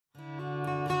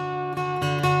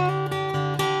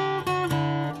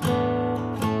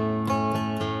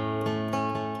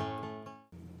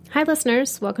Hi,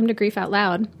 listeners. Welcome to Grief Out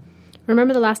Loud.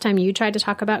 Remember the last time you tried to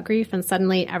talk about grief and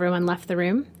suddenly everyone left the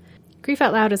room? Grief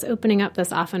Out Loud is opening up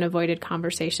this often avoided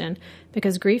conversation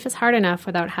because grief is hard enough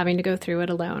without having to go through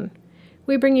it alone.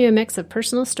 We bring you a mix of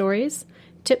personal stories,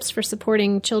 tips for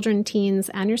supporting children, teens,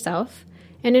 and yourself,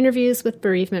 and interviews with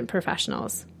bereavement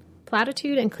professionals.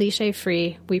 Platitude and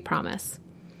cliche-free, we promise.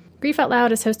 Grief Out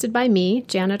Loud is hosted by me,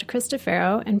 Janet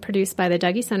Cristofero, and produced by the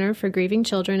Dougy Center for Grieving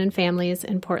Children and Families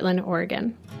in Portland,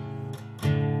 Oregon.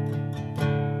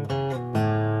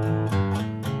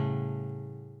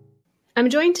 I'm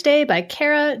joined today by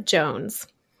Kara Jones.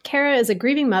 Kara is a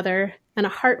grieving mother and a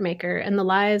heart maker in the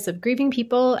lives of grieving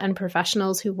people and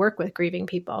professionals who work with grieving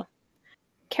people.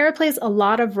 Kara plays a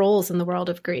lot of roles in the world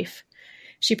of grief.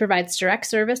 She provides direct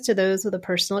service to those with a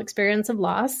personal experience of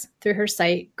loss through her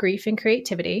site, Grief and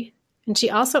Creativity, and she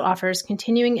also offers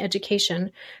continuing education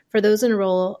for those in a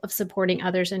role of supporting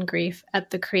others in grief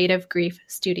at the Creative Grief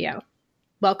Studio.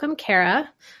 Welcome, Kara.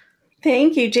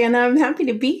 Thank you, Jana. I'm happy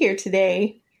to be here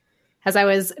today. As I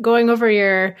was going over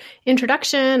your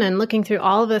introduction and looking through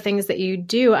all of the things that you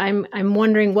do, I'm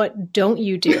wondering, what don't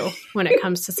you do when it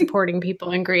comes to supporting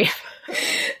people in grief?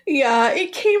 Yeah,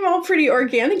 it came all pretty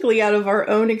organically out of our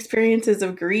own experiences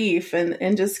of grief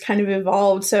and just kind of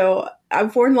evolved. So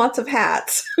I've worn lots of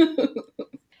hats.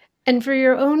 And for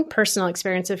your own personal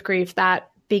experience of grief, that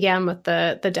began with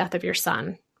the death of your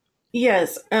son.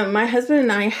 Yes, my husband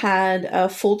and I had a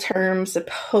full-term,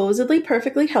 supposedly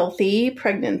perfectly healthy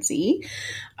pregnancy,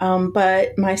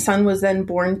 but my son was then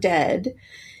born dead.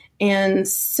 And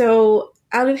so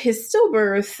out of his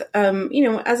stillbirth,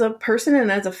 as a person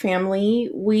and as a family,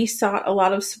 we sought a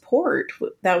lot of support.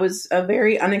 That was a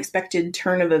very unexpected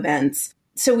turn of events.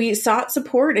 So we sought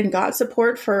support and got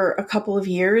support for a couple of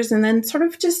years, and then sort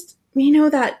of just,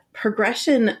 that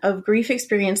progression of grief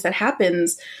experience that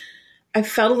happens, I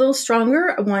felt a little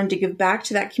stronger. I wanted to give back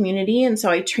to that community. And so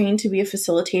I trained to be a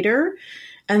facilitator.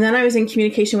 And then I was in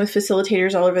communication with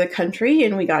facilitators all over the country.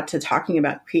 And we got to talking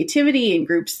about creativity and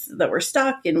groups that were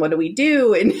stuck and what do we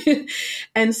do?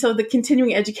 And so the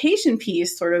continuing education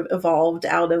piece sort of evolved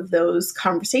out of those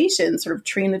conversations, sort of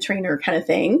train the trainer kind of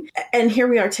thing. And here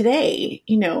we are today,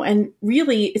 and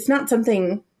really it's not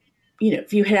something,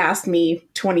 if you had asked me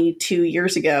 22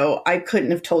 years ago, I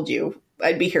couldn't have told you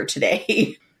I'd be here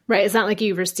today. Right. It's not like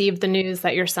you received the news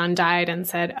that your son died and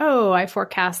said, oh, I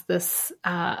forecast this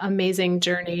amazing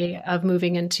journey of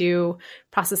moving into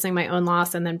processing my own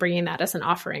loss and then bringing that as an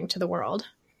offering to the world.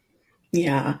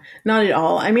 Yeah, not at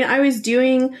all. I mean, I was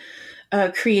doing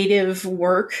creative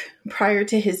work prior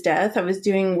to his death. I was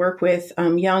doing work with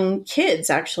young kids,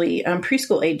 actually,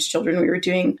 preschool age children. We were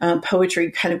doing poetry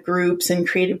kind of groups and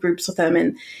creative groups with them.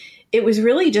 And it was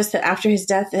really just that after his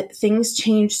death, that things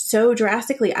changed so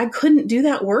drastically. I couldn't do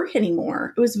that work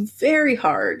anymore. It was very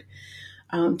hard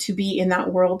to be in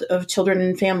that world of children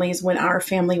and families when our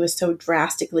family was so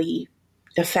drastically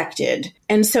affected.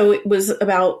 And so it was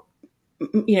about,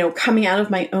 coming out of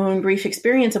my own grief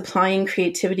experience, applying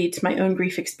creativity to my own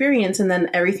grief experience, and then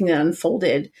everything that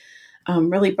unfolded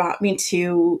really brought me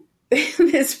to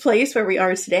this place where we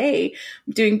are today,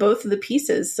 doing both of the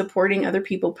pieces, supporting other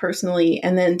people personally,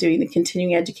 and then doing the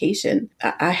continuing education.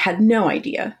 I had no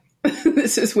idea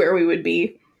this is where we would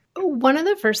be. One of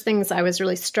the first things I was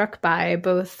really struck by,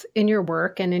 both in your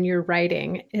work and in your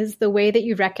writing, is the way that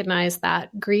you recognize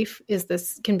that grief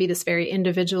can be this very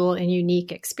individual and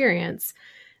unique experience,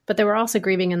 but that we're also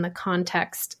grieving in the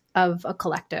context of a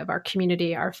collective, our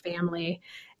community, our family.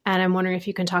 And I'm wondering if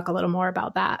you can talk a little more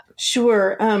about that.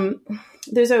 Sure.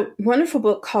 There's a wonderful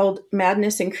book called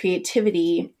Madness and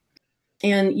Creativity.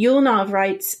 And Yulanov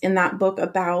writes in that book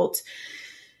about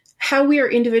how we are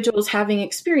individuals having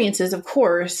experiences, of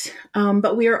course,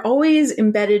 but we are always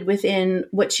embedded within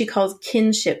what she calls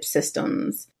kinship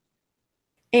systems.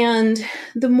 And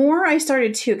the more I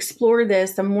started to explore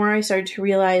this, the more I started to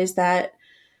realize that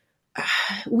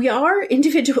we are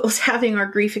individuals having our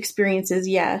grief experiences,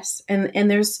 yes,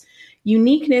 and there's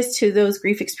uniqueness to those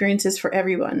grief experiences for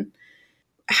everyone.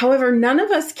 However, none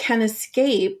of us can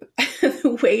escape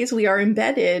the ways we are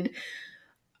embedded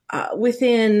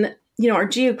within, our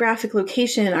geographic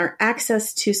location, our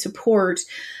access to support,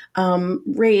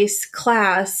 race,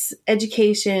 class,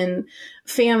 education,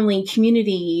 family,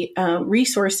 community,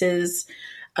 resources.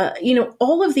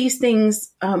 All of these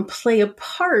things play a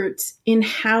part in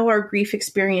how our grief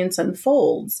experience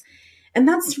unfolds. And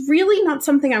that's really not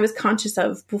something I was conscious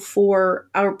of before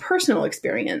our personal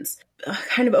experience. A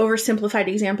kind of oversimplified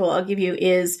example I'll give you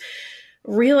is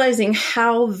realizing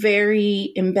how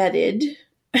very embedded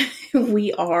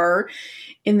we are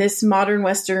in this modern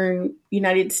Western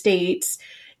United States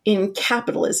in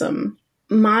capitalism.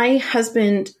 my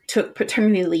husband took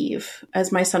paternity leave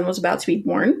as my son was about to be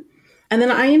born. And then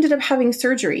I ended up having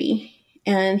surgery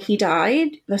and he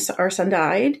died. Our son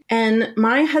died. And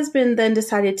my husband then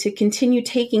decided to continue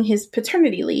taking his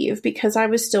paternity leave because I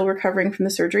was still recovering from the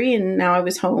surgery and now I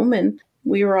was home and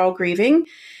we were all grieving.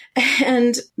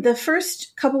 And the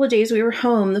first couple of days we were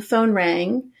home, the phone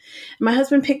rang. My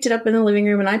husband picked it up in the living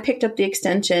room and I picked up the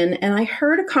extension and I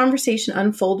heard a conversation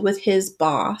unfold with his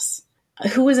boss,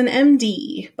 who was an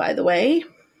MD, by the way.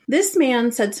 This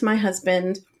man said to my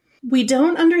husband, "We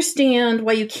don't understand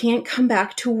why you can't come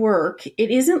back to work. It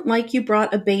isn't like you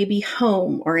brought a baby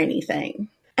home or anything."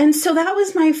 And so that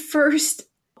was my first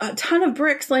ton of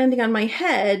bricks landing on my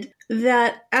head,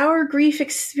 that our grief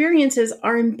experiences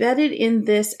are embedded in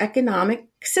this economic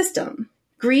system.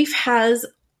 Grief has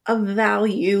a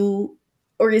value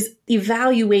or is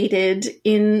evaluated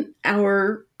in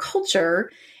our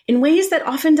culture in ways that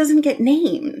often doesn't get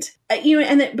named.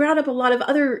 And it brought up a lot of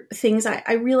other things.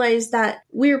 I realized that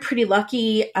we were pretty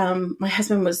lucky. My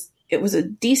husband it was a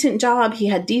decent job. He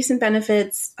had decent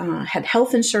benefits, had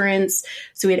health insurance,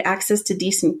 so we had access to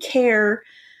decent care.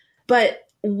 But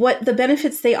what the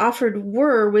benefits they offered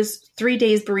was 3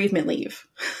 days bereavement leave.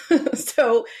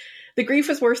 So the grief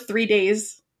was worth 3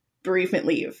 days bereavement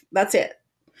leave. That's it.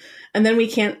 And then we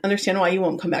can't understand why you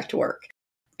won't come back to work.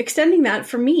 Extending that,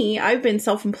 for me, I've been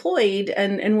self-employed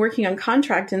and working on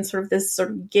contract in sort of this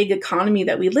sort of gig economy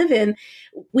that we live in.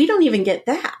 We don't even get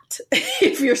that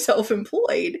if you're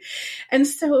self-employed. And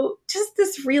so just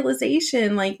this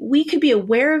realization, like, we could be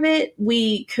aware of it.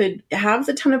 We could have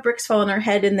the ton of bricks fall on our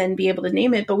head and then be able to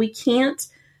name it, but we can't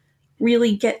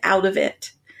really get out of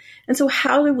it. And so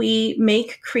how do we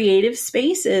make creative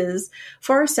spaces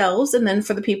for ourselves and then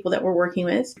for the people that we're working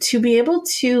with to be able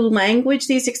to language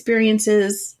these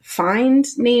experiences, find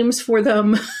names for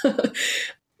them?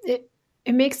 It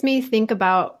makes me think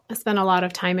about, I spend a lot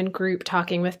of time in group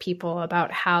talking with people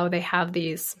about how they have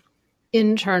these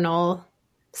internal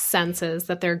senses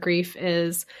that their grief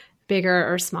is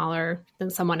bigger or smaller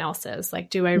than someone else's.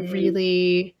 Like,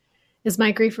 is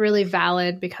my grief really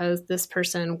valid because this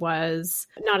person was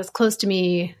not as close to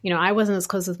me? I wasn't as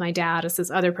close with my dad as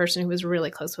this other person who was really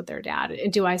close with their dad.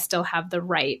 Do I still have the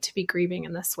right to be grieving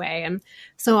in this way? And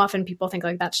so often people think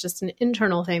like that's just an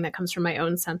internal thing that comes from my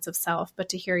own sense of self. But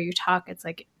to hear you talk, it's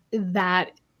like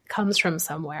that comes from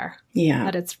somewhere. Yeah.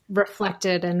 That it's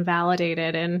reflected and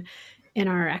validated in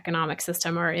our economic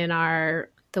system or in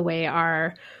the way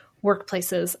our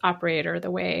workplaces operate or the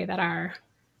way that our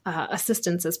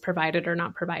assistance is provided or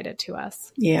not provided to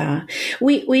us. Yeah.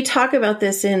 We talk about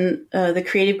this in the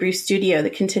Creative Grief Studio,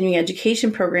 the continuing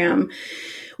education program.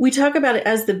 We talk about it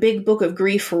as the big book of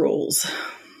grief rules.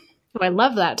 Oh, I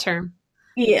love that term.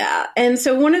 Yeah. And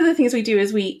so one of the things we do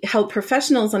is we help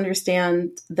professionals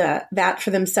understand that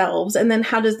for themselves. And then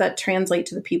how does that translate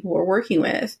to the people we're working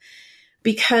with?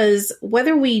 Because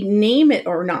whether we name it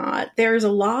or not, there's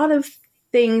a lot of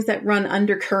things that run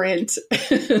undercurrent,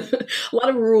 a lot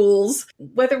of rules,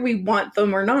 whether we want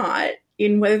them or not,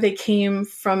 in whether they came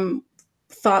from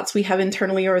thoughts we have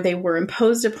internally or they were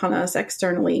imposed upon us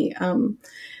externally.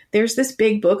 There's this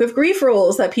big book of grief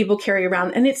rules that people carry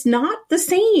around, and it's not the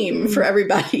same for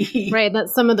everybody. Right. That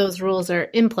some of those rules are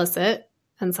implicit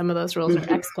and some of those rules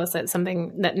are explicit,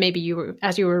 something that maybe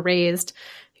as you were raised,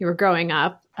 you were growing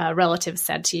up, relatives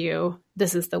said to you,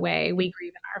 this is the way we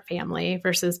grieve in our family,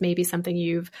 versus maybe something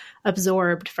you've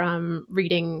absorbed from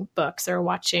reading books or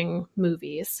watching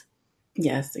movies.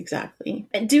 Yes, exactly.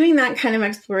 Doing that kind of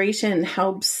exploration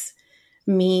helps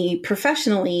me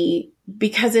professionally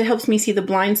because it helps me see the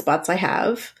blind spots I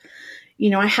have.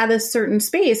 I had a certain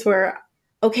space where,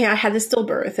 okay, I had a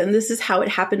stillbirth and this is how it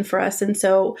happened for us. And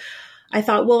so I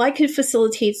thought, well, I could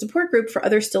facilitate support group for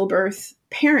other stillbirth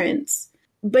parents.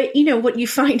 But, what you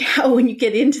find out when you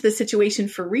get into the situation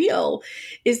for real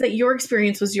is that your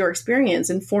experience was your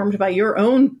experience, informed by your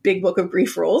own big book of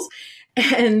grief rules.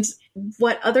 And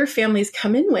what other families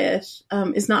come in with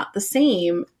is not the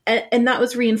same. And that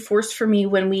was reinforced for me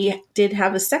when we did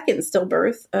have a second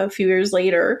stillbirth a few years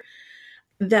later,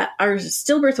 that our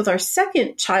stillbirth with our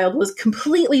second child was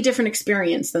completely different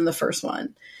experience than the first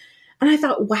one. And I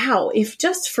thought, wow, if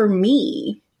just for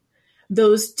me,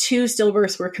 those two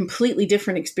stillbirths were completely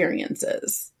different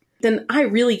experiences, then I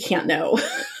really can't know.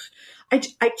 I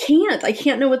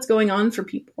can't know what's going on for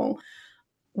people.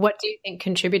 What do you think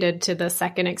contributed to the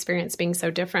second experience being so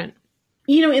different?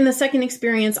 In the second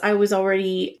experience, I was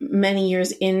already many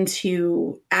years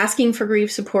into asking for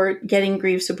grief support, getting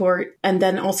grief support, and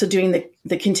then also doing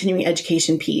the continuing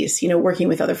education piece, working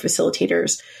with other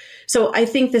facilitators. So I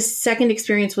think the second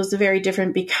experience was very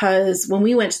different because when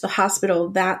we went to the hospital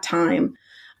that time,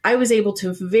 I was able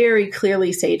to very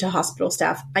clearly say to hospital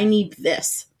staff, I need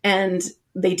this. And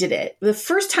they did it. The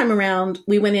first time around,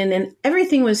 we went in and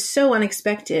everything was so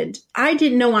unexpected. I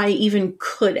didn't know I even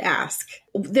could ask.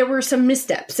 There were some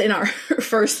missteps in our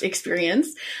first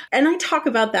experience. And I talk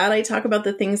about that. I talk about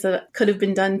the things that could have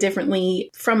been done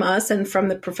differently from us and from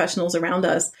the professionals around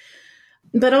us.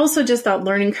 But also just that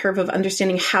learning curve of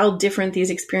understanding how different these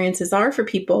experiences are for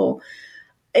people.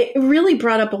 It really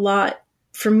brought up a lot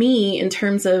for me in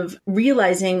terms of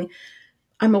realizing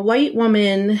I'm a white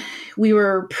woman. We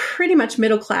were pretty much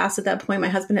middle class at that point. My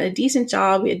husband had a decent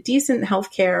job. We had decent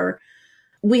health care.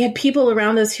 We had people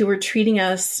around us who were treating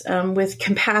us with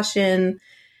compassion.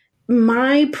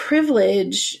 My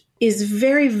privilege is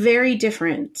very, very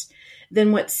different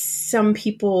than what some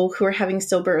people who are having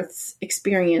stillbirths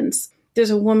experience.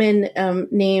 There's a woman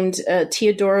named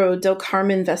Teodoro del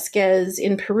Carmen Vasquez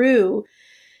in Peru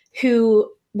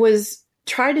who was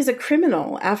tried as a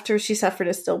criminal after she suffered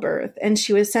a stillbirth, and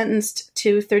she was sentenced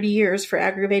to 30 years for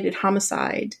aggravated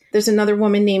homicide. There's another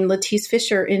woman named Latice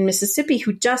Fisher in Mississippi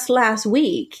who just last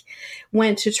week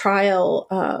went to trial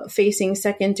facing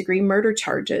second-degree murder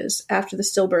charges after the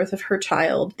stillbirth of her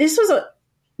child. This was a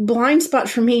blind spot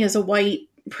for me as a white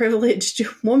privileged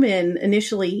woman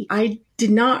initially. I did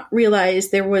not realize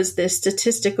there was this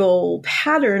statistical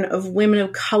pattern of women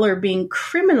of color being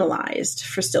criminalized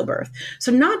for stillbirth.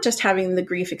 So not just having the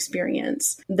grief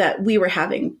experience that we were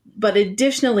having, but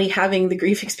additionally having the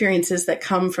grief experiences that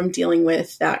come from dealing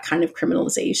with that kind of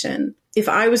criminalization. If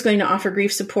I was going to offer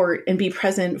grief support and be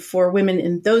present for women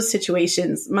in those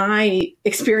situations, my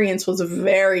experience was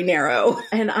very narrow,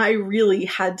 and I really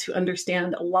had to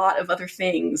understand a lot of other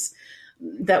things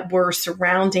that were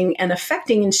surrounding and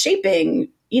affecting and shaping,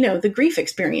 the grief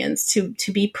experience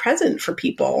to be present for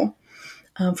people,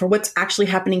 for what's actually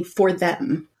happening for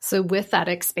them. So with that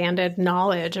expanded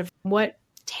knowledge of what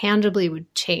tangibly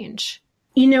would change?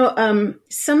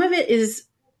 Some of it is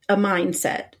a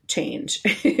mindset change.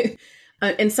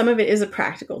 And some of it is a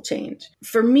practical change.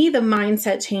 For me, the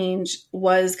mindset change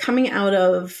was coming out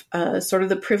of sort of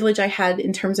the privilege I had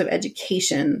in terms of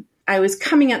education. I was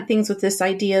coming at things with this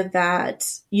idea that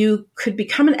you could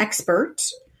become an expert.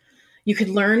 You could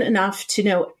learn enough to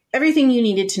know everything you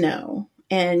needed to know.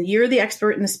 And you're the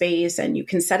expert in the space, and you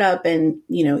can set up and,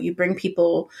 you bring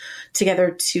people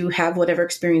together to have whatever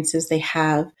experiences they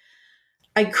have.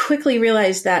 I quickly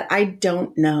realized that I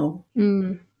don't know.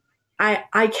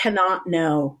 I cannot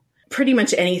know pretty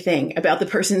much anything about the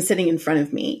person sitting in front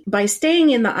of me. By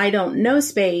staying in the I don't know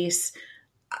space,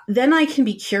 then I can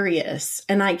be curious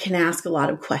and I can ask a lot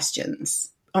of questions.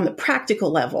 On the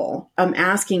practical level, I'm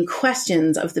asking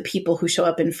questions of the people who show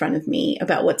up in front of me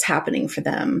about what's happening for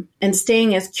them and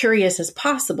staying as curious as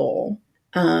possible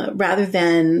rather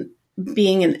than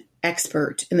being an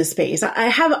expert in the space. I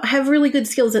have really good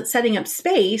skills at setting up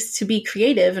space to be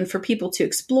creative and for people to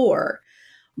explore,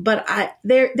 but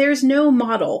there's no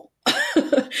model.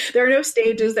 There are no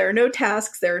stages, there are no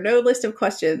tasks, there are no list of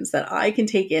questions that I can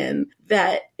take in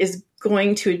that is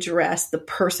going to address the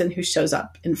person who shows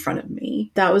up in front of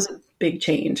me. That was a big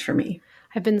change for me.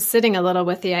 I've been sitting a little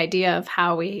with the idea of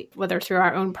how we, whether through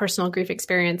our own personal grief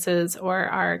experiences or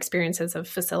our experiences of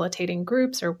facilitating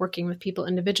groups or working with people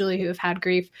individually who have had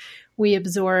grief, we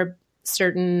absorb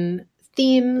certain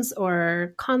themes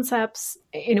or concepts,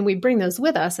 and we bring those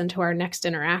with us into our next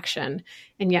interaction.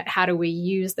 And yet, how do we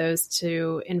use those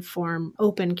to inform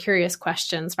open, curious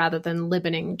questions rather than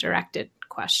limiting, directed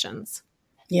questions?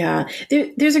 Yeah.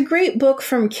 There's a great book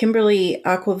from Kimberly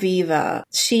Aquaviva.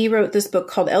 She wrote this book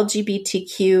called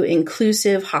LGBTQ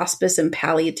Inclusive Hospice and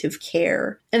Palliative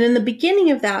Care. And in the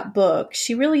beginning of that book,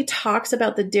 she really talks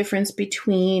about the difference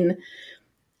between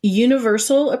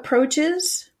universal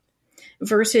approaches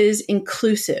versus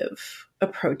inclusive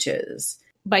approaches.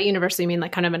 By universal, you mean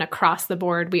like kind of an across the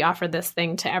board, we offer this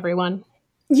thing to everyone?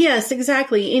 Yes,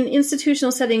 exactly. In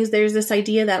institutional settings, there's this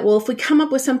idea that, well, if we come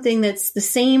up with something that's the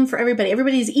same for everybody,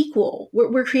 everybody's equal.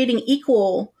 We're creating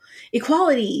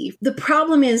equality. The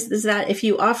problem is that if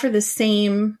you offer the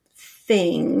same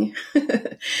thing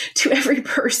to every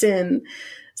person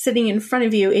sitting in front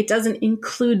of you, it doesn't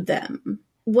include them.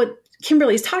 What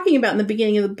Kimberly's talking about in the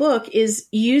beginning of the book is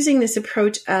using this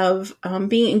approach of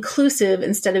being inclusive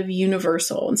instead of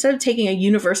universal. Instead of taking a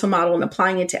universal model and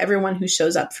applying it to everyone who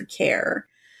shows up for care,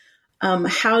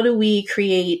 how do we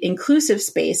create inclusive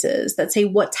spaces that say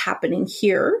what's happening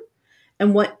here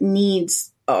and what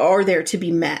needs are there to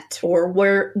be met, or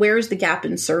where's the gap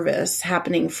in service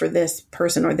happening for this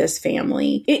person or this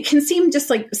family? It can seem just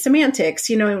like semantics,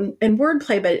 and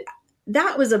wordplay, but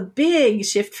that was a big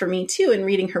shift for me too in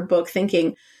reading her book,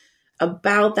 thinking,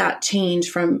 about that change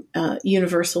from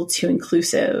universal to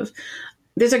inclusive.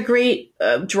 There's a great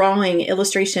drawing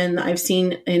illustration I've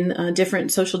seen in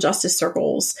different social justice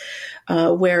circles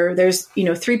where there's,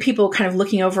 three people kind of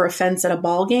looking over a fence at a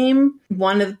ball game.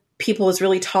 One of the people is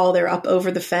really tall. They're up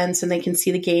over the fence and they can see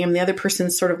the game. The other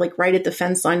person's sort of like right at the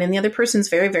fence line, and the other person's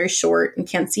very, very short and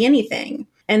can't see anything.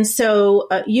 And so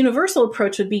a universal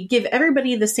approach would be give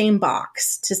everybody the same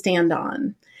box to stand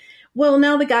on. Well,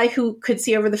 now the guy who could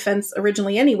see over the fence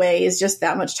originally anyway is just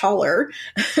that much taller,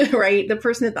 right? The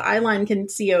person at the eye line can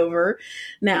see over.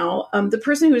 Now, the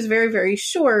person who is very, very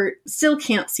short still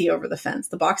can't see over the fence.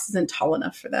 The box isn't tall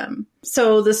enough for them.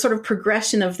 So the sort of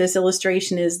progression of this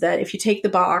illustration is that if you take the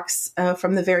box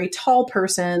from the very tall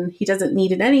person, he doesn't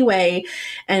need it anyway,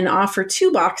 and offer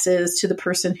two boxes to the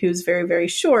person who's very, very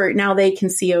short, now they can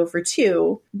see over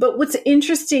too. But what's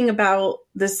interesting about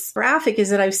this graphic is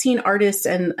that I've seen artists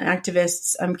and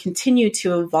activists continue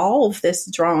to evolve this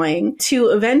drawing to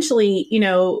eventually,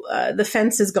 the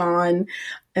fence is gone.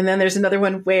 And then there's another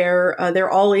one where they're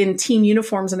all in team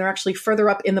uniforms and they're actually further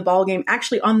up in the ball game,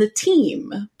 actually on the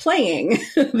team playing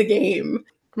the game.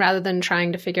 Rather than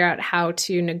trying to figure out how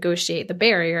to negotiate the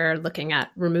barrier, looking at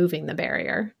removing the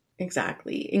barrier.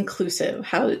 Exactly. Inclusive.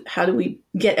 How do we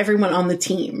get everyone on the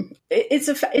team? It's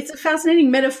a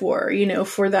fascinating metaphor,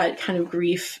 for that kind of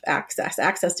grief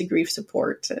access to grief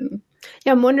support. And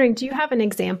yeah, I'm wondering, do you have an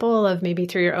example of maybe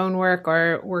through your own work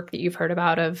or work that you've heard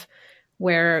about of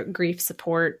where grief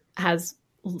support has,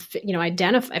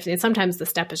 identified? Sometimes the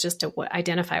step is just to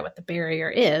identify what the barrier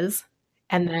is,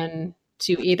 and then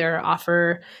to either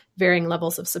offer varying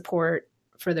levels of support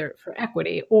for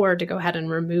equity, or to go ahead and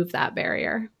remove that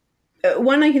barrier.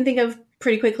 One I can think of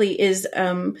pretty quickly is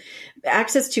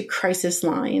access to crisis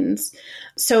lines.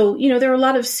 So, there are a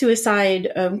lot of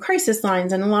suicide crisis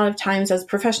lines, and a lot of times as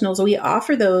professionals, we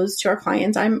offer those to our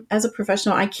clients. As a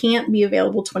professional, I can't be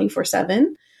available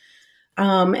 24/7.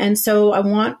 And so I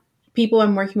want people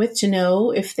I'm working with to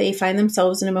know if they find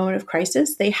themselves in a moment of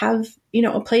crisis, they have,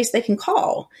 a place they can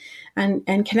call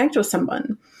and connect with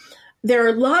someone. There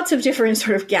are lots of different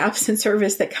sort of gaps in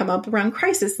service that come up around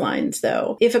crisis lines,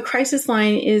 though. If a crisis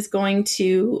line is going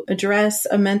to address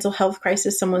a mental health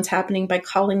crisis someone's happening by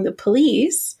calling the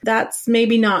police, that's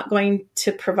maybe not going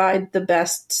to provide the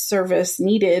best service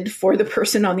needed for the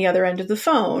person on the other end of the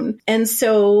phone. And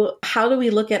so how do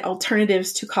we look at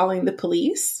alternatives to calling the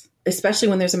police, especially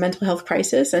when there's a mental health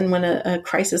crisis and when a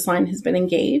crisis line has been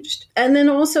engaged? And then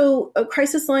also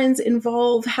crisis lines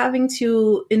involve having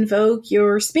to invoke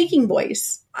your speaking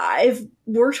voice. I've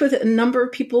worked with a number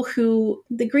of people who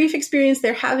the grief experience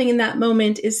they're having in that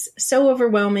moment is so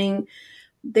overwhelming,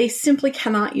 they simply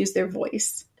cannot use their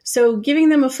voice. So giving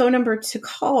them a phone number to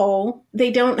call,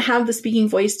 they don't have the speaking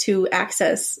voice to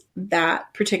access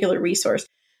that particular resource.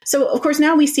 So of course,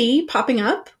 now we see popping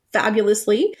up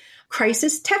fabulously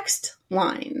crisis text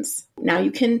lines. Now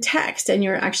you can text and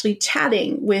you're actually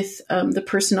chatting with the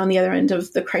person on the other end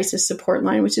of the crisis support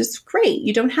line, which is great.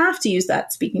 You don't have to use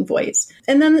that speaking voice.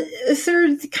 And then the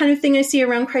third kind of thing I see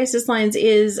around crisis lines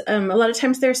is a lot of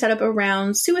times they're set up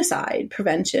around suicide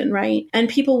prevention, right? And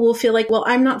people will feel like, well,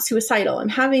 I'm not suicidal. I'm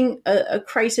having a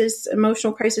crisis,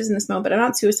 emotional crisis in this moment, but I'm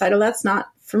not suicidal. That's not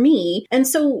for me. And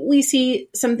so we see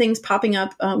some things popping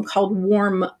up called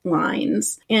warm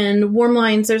lines. And warm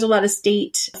lines, there's a lot of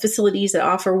state facilities that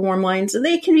offer warm lines.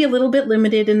 They can be a little bit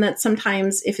limited in that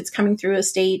sometimes if it's coming through a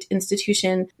state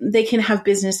institution, they can have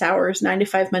business hours, 9 to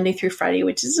 5, Monday through Friday,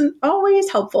 which isn't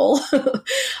always helpful.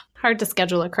 Hard to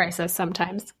schedule a crisis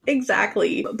sometimes.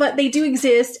 Exactly. But they do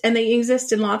exist, and they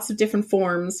exist in lots of different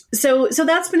forms. So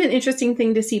that's been an interesting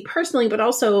thing to see personally, but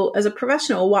also as a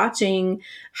professional, watching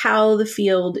how the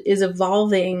field is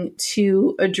evolving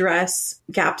to address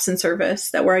gaps in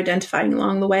service that we're identifying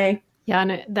along the way. Yeah,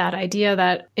 and that idea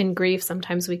that in grief,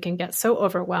 sometimes we can get so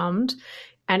overwhelmed,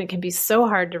 and it can be so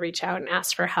hard to reach out and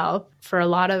ask for help. For a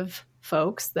lot of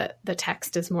folks, that the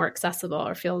text is more accessible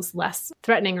or feels less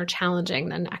threatening or challenging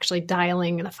than actually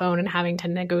dialing the phone and having to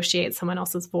negotiate someone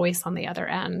else's voice on the other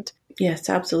end. Yes,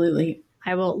 absolutely.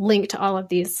 I will link to all of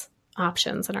these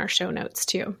options in our show notes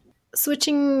too.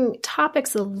 Switching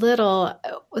topics a little,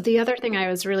 the other thing I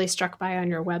was really struck by on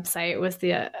your website was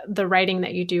the writing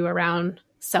that you do around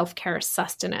self-care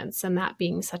sustenance, and that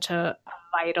being such a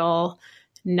vital,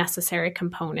 necessary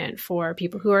component for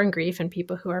people who are in grief and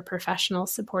people who are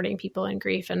professionals supporting people in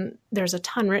grief. And there's a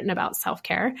ton written about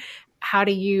self-care. How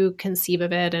do you conceive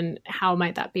of it, and how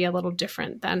might that be a little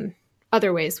different than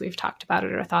other ways we've talked about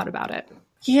it or thought about it?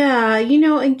 Yeah,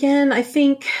 again, I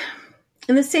think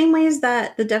in the same ways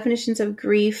that the definitions of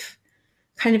grief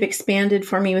kind of expanded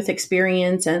for me with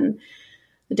experience, and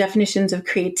The definitions of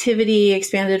creativity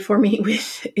expanded for me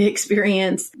with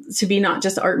experience to be not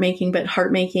just art making, but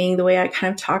heart making, the way I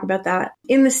kind of talk about that.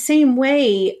 In the same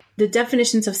way, the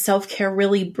definitions of self-care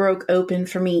really broke open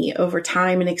for me over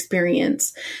time and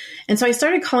experience. And so I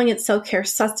started calling it self-care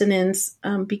sustenance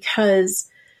because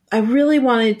I really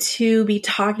wanted to be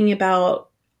talking about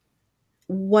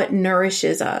what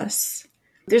nourishes us.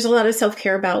 There's a lot of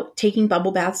self-care about taking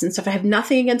bubble baths and stuff. I have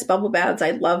nothing against bubble baths.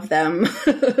 I love them.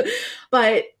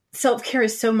 But self-care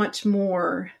is so much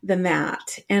more than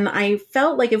that. And I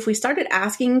felt like if we started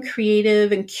asking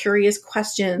creative and curious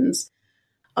questions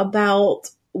about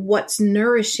what's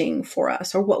nourishing for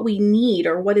us or what we need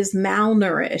or what is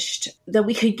malnourished, that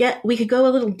we could go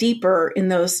a little deeper in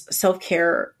those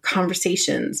self-care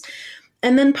conversations.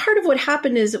 And then part of what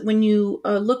happened is when you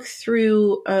look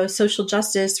through social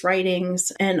justice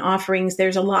writings and offerings,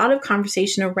 there's a lot of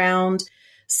conversation around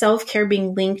self-care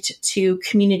being linked to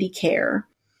community care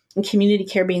and community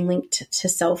care being linked to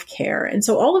self-care. And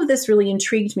so all of this really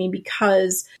intrigued me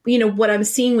because, what I'm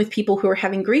seeing with people who are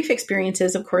having grief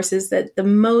experiences, of course, is that the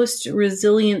most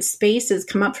resilient spaces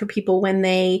come up for people when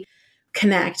they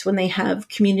connect, when they have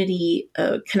community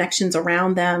connections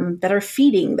around them that are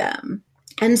feeding them.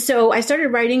 And so I started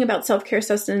writing about self-care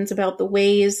sustenance, about the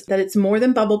ways that it's more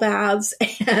than bubble baths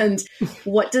and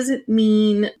what does it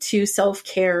mean to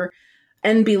self-care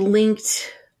and be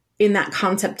linked in that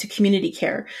concept to community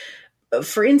care.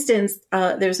 For instance,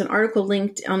 there's an article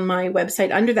linked on my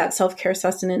website under that self-care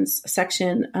sustenance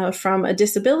section from a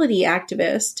disability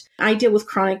activist. I deal with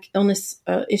chronic illness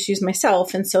issues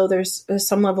myself, and so there's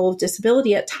some level of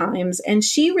disability at times. And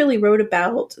she really wrote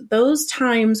about those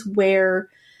times where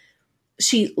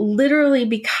she literally,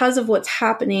 because of what's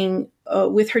happening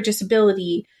with her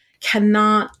disability,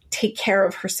 cannot take care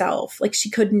of herself. Like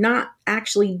she could not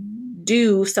actually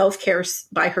do self-care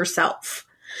by herself.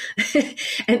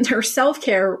 And her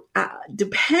self-care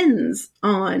depends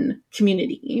on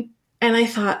community. And I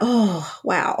thought, oh,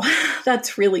 wow,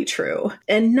 that's really true.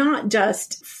 And not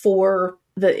just for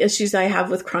the issues I have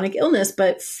with chronic illness,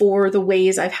 but for the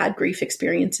ways I've had grief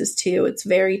experiences too. It's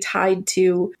very tied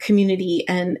to community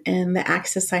and the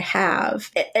access I have.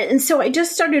 And so I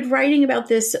just started writing about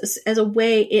this as a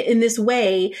way, in this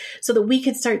way, so that we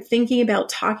could start thinking about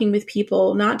talking with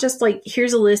people, not just like,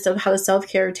 here's a list of how to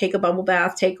self-care, take a bubble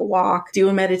bath, take a walk, do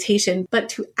a meditation, but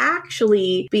to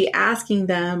actually be asking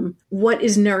them what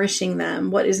is nourishing them,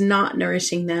 what is not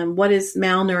nourishing them, what is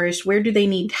malnourished, where do they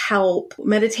need help.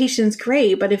 Meditation's great,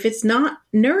 but if it's not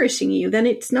nourishing you, then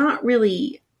it's not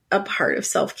really a part of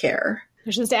self-care.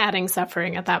 It's just adding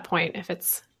suffering at that point if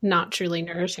it's not truly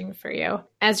nourishing for you.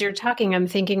 As you're talking, I'm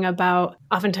thinking about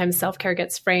oftentimes self-care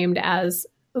gets framed as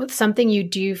something you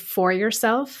do for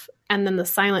yourself. And then the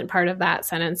silent part of that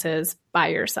sentence is by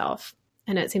yourself.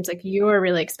 And it seems like you're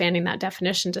really expanding that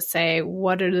definition to say,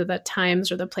 what are the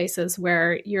times or the places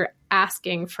where you're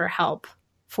asking for help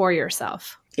for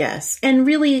yourself? Yes. And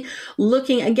really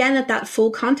looking again at that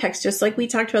full context, just like we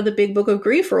talked about the big book of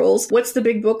grief rules. What's the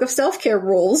big book of self-care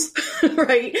rules,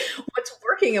 right? What's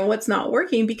working and what's not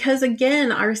working? Because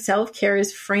again, our self-care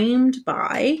is framed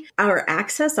by our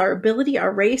access, our ability,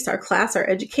 our race, our class, our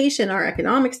education, our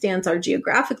economic stance, our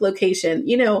geographic location.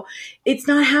 It's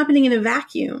not happening in a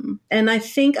vacuum. And I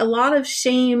think a lot of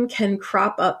shame can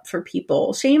crop up for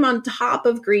people. Shame on top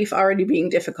of grief already being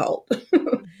difficult.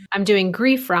 I'm doing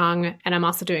grief wrong, and I'm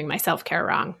also doing my self-care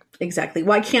wrong. Exactly.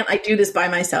 Why can't I do this by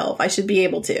myself? I should be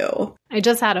able to. I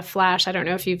just had a flash. I don't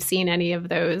know if you've seen any of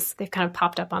those. They've kind of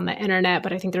popped up on the internet,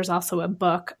 but I think there's also a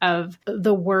book of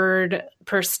the word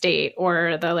per state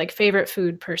or the favorite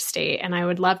food per state. And I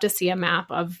would love to see a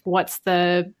map of what's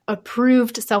the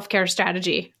approved self-care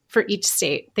strategy for each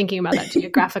state, thinking about that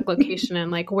geographic location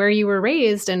and where you were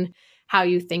raised and how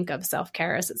you think of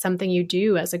self-care. Is it something you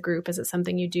do as a group? Is it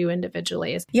something you do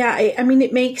individually? Yeah,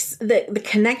 it makes the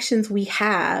connections we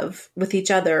have with each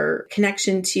other,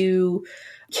 connection to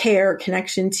care,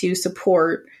 connection to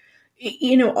support,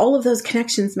 all of those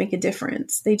connections make a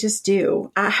difference. They just do.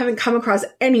 I haven't come across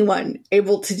anyone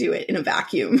able to do it in a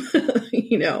vacuum,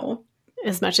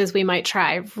 As much as we might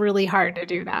try really hard to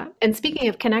do that. And speaking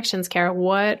of connections, Kara,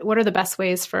 what are the best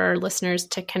ways for listeners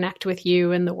to connect with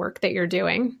you and the work that you're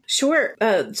doing? Sure.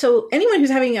 So anyone who's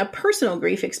having a personal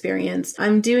grief experience,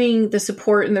 I'm doing the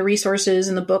support and the resources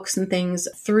and the books and things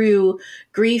through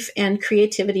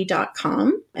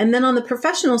griefandcreativity.com. And then on the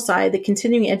professional side, the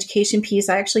continuing education piece,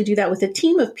 I actually do that with a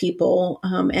team of people.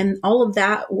 And all of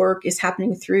that work is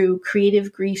happening through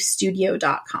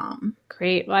creativegriefstudio.com.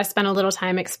 Great. Well, I spent a little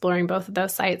time exploring both of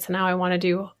those sites, and now I want to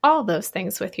do all those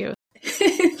things with you.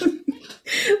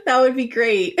 That would be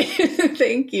great.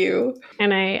 Thank you.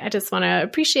 And I just want to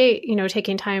appreciate,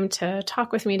 taking time to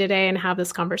talk with me today and have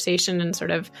this conversation and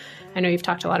sort of, I know you've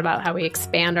talked a lot about how we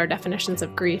expand our definitions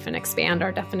of grief and expand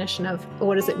our definition of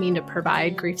what does it mean to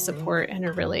provide grief support in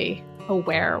a really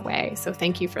aware way. So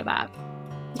thank you for that.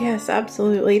 Yes,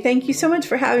 absolutely. Thank you so much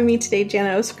for having me today,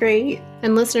 Jana. It was great.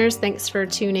 And listeners, thanks for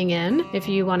tuning in. If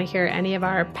you want to hear any of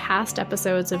our past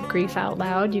episodes of Grief Out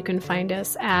Loud, you can find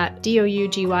us at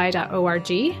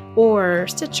dougy.org or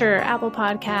Stitcher, Apple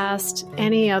Podcast,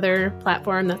 any other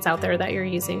platform that's out there that you're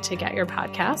using to get your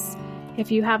podcasts.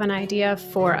 If you have an idea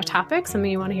for a topic,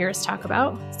 something you want to hear us talk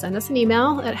about, send us an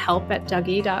email at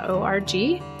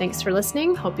help@dougy.org. Thanks for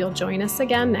listening. Hope you'll join us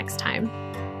again next time.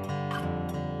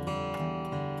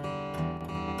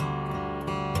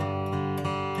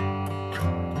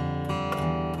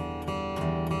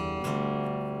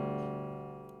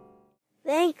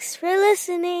 Thanks for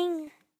listening.